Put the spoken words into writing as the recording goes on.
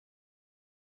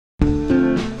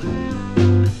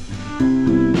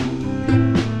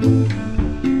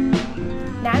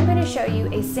show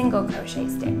you a single crochet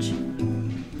stitch.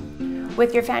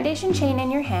 With your foundation chain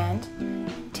in your hand,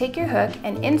 take your hook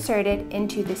and insert it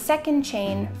into the second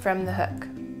chain from the hook.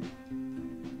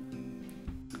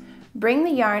 Bring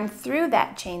the yarn through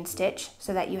that chain stitch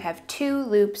so that you have 2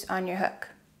 loops on your hook.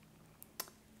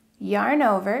 Yarn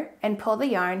over and pull the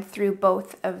yarn through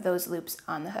both of those loops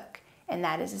on the hook, and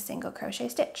that is a single crochet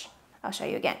stitch. I'll show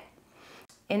you again.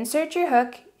 Insert your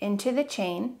hook into the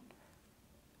chain,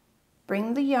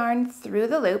 bring the yarn through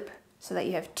the loop so that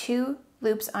you have 2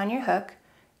 loops on your hook,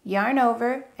 yarn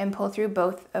over and pull through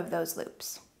both of those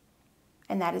loops,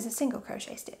 and that is a single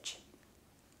crochet stitch.